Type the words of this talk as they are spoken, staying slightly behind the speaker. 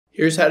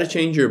Here's how to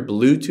change your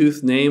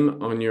Bluetooth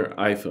name on your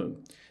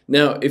iPhone.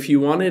 Now, if you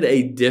wanted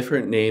a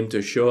different name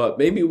to show up,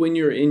 maybe when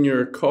you're in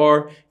your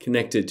car,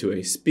 connected to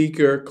a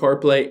speaker,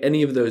 CarPlay,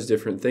 any of those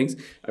different things,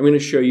 I'm going to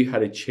show you how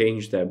to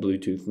change that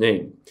Bluetooth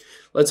name.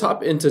 Let's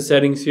hop into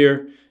settings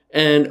here.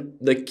 And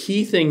the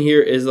key thing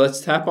here is let's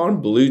tap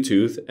on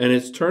Bluetooth and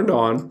it's turned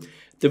on.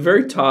 At the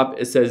very top,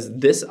 it says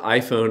this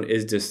iPhone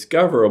is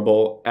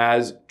discoverable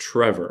as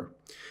Trevor.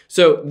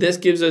 So this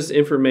gives us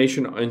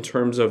information in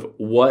terms of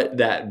what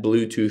that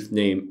Bluetooth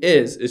name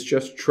is. It's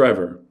just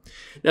Trevor.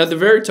 Now at the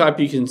very top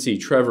you can see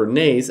Trevor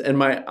Nace, and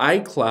my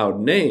iCloud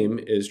name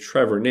is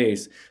Trevor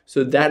Nace.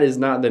 So that is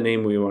not the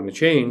name we want to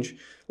change.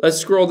 Let's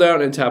scroll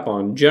down and tap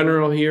on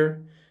General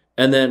here,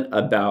 and then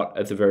About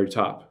at the very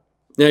top.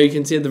 Now you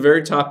can see at the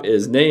very top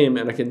is Name,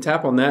 and I can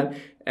tap on that,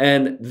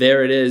 and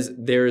there it is.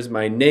 There is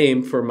my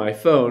name for my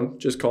phone,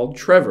 just called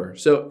Trevor.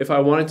 So if I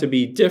want it to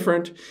be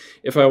different,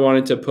 if I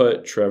wanted to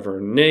put Trevor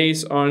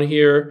Nace on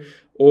here,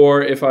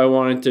 or if I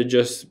wanted to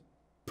just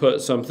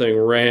put something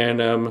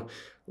random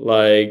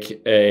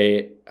like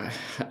a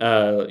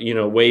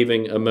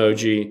waving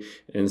emoji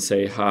and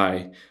say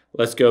hi.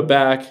 Let's go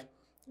back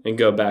and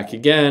go back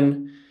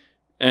again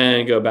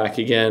and go back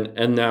again.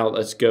 And now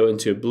let's go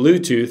into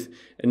Bluetooth.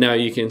 And now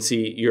you can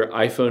see your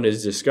iPhone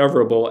is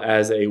discoverable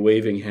as a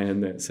waving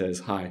hand that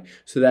says hi.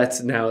 So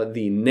that's now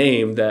the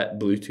name that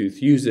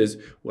Bluetooth uses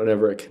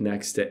whenever it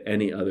connects to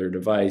any other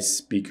device,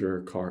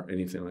 speaker, car,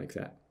 anything like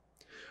that.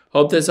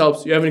 Hope this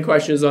helps. If you have any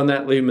questions on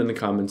that, leave them in the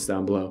comments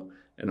down below,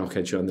 and I'll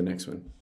catch you on the next one.